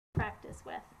this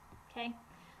with. Okay,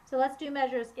 so let's do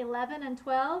measures 11 and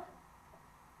 12.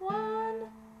 1.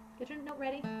 Get your note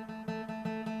ready.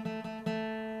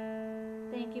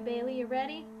 Thank you, Bailey. You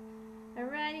ready? All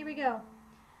right, here we go.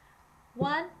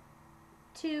 1,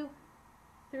 2,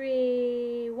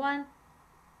 3. 1,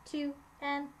 2,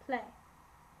 and play.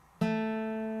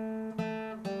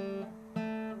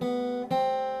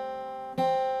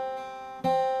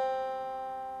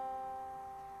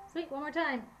 Sweet, one more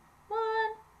time. 1,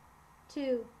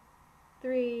 2,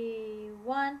 3.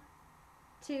 1,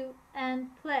 2, and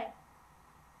play.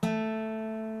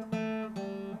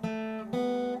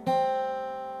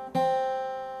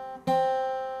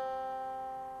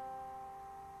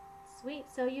 Sweet,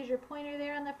 so use your pointer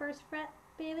there on the first fret,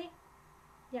 Bailey.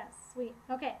 Yes, sweet.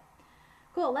 Okay,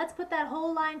 cool. Let's put that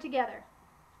whole line together.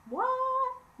 What?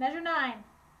 Measure 9.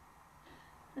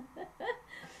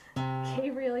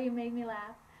 Gabriel, you make me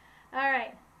laugh. All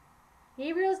right.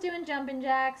 Gabriel's doing jumping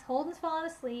jacks. Holden's falling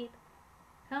asleep.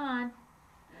 Come on.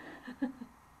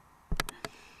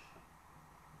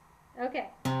 Okay.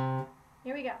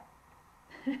 Here we go.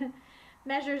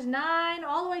 Measures 9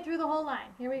 all the way through the whole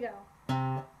line. Here we go.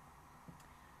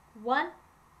 1,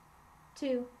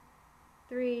 2,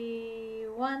 3.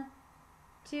 1,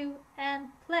 2, and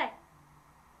play.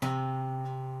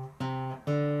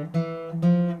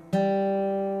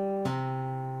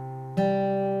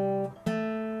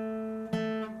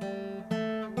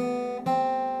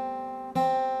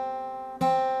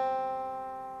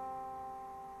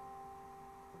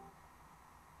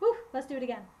 Whew, let's do it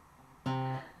again.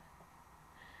 Come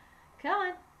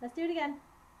on, let's do it again.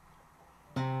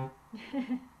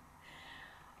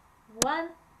 1,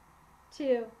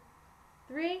 2,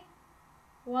 3.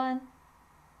 1,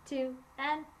 2,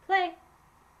 and play.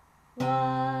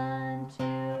 1, 2,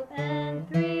 and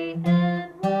 3,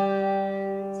 and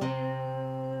 1,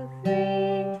 2,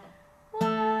 3.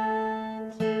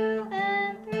 1, 2,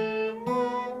 and 3,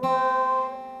 and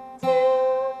 1, 2,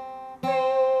 3.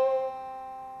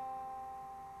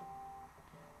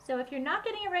 So if you're not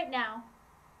getting it right now,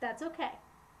 that's okay.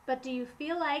 But do you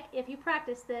feel like if you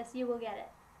practice this, you will get it?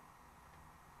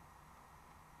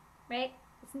 Right?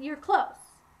 You're close.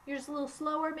 You're just a little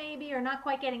slower maybe, or not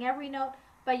quite getting every note,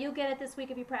 but you'll get it this week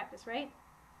if you practice, right?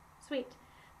 Sweet.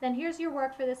 Then here's your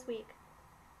work for this week.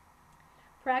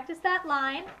 Practice that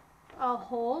line a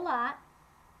whole lot,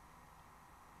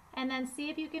 and then see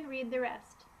if you can read the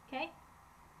rest, okay?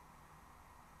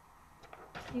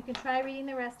 You can try reading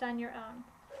the rest on your own.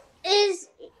 Is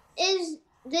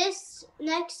this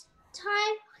next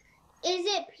time? Is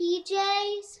it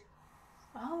PJs?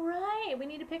 All right, we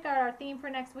need to pick out our theme for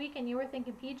next week, and you were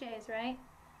thinking PJs, right?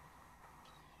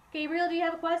 Gabriel, do you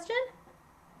have a question?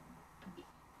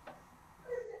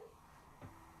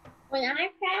 When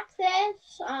I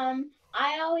practice,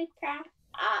 I always practice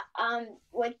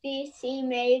with the C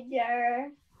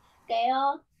major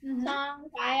scale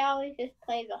songs. I always just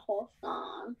play the whole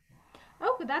song.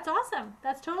 Oh, that's awesome.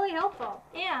 That's totally helpful.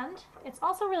 And it's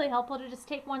also really helpful to just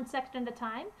take one section at a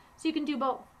time, so you can do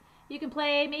both. You can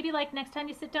play, maybe like next time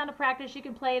you sit down to practice, you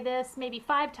can play this maybe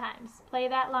 5 times. Play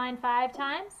that line 5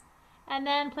 times, and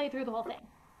then play through the whole thing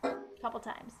a couple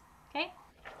times, okay?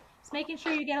 Just making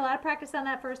sure you get a lot of practice on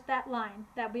that line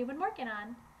that we've been working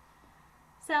on.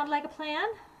 Sound like a plan?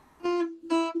 All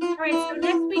right, so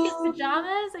next week is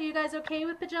pajamas. Are you guys okay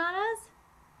with pajamas?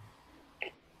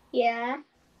 Yeah.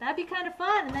 That'd be kind of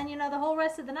fun. And then, you know, the whole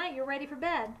rest of the night, you're ready for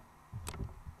bed.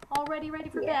 Already ready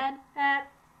for bed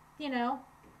at, you know,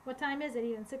 what time is it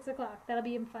even? 6 o'clock. That'll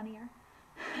be even funnier.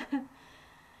 And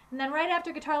then right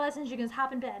after guitar lessons, you can just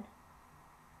hop in bed.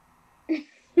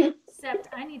 Except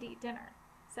I need to eat dinner.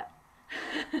 So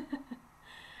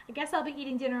I guess I'll be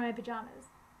eating dinner in my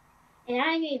pajamas. And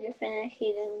I need to finish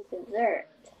eating dessert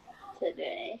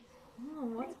today. Oh,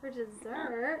 what's for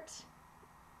dessert?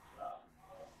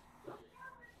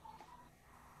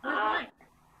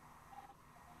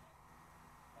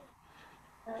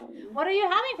 What are you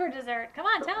having for dessert? Come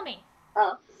on, tell me.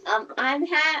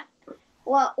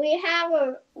 We have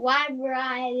a wide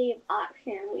variety of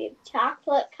options. We have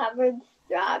chocolate covered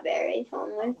strawberries,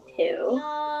 one with 2.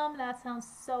 Yum, that sounds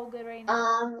so good right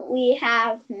now. We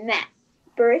have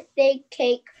birthday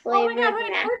cake flavored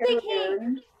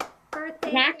macaroon.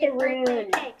 Birthday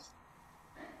cake.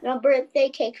 No, birthday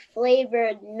cake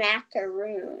flavored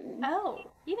macaroon. Oh,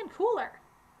 even cooler.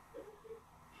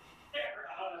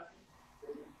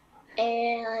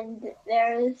 And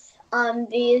there's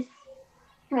these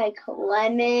like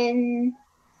lemon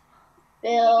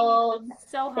filled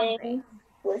things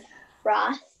with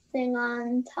frosting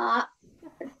on top.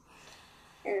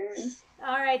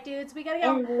 All right, dudes, we gotta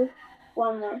go.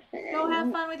 one more thing. Go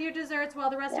have fun with your desserts while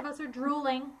the rest of us are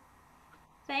drooling.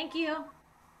 Thank you.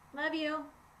 Love you.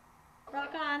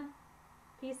 Rock on.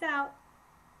 Peace out.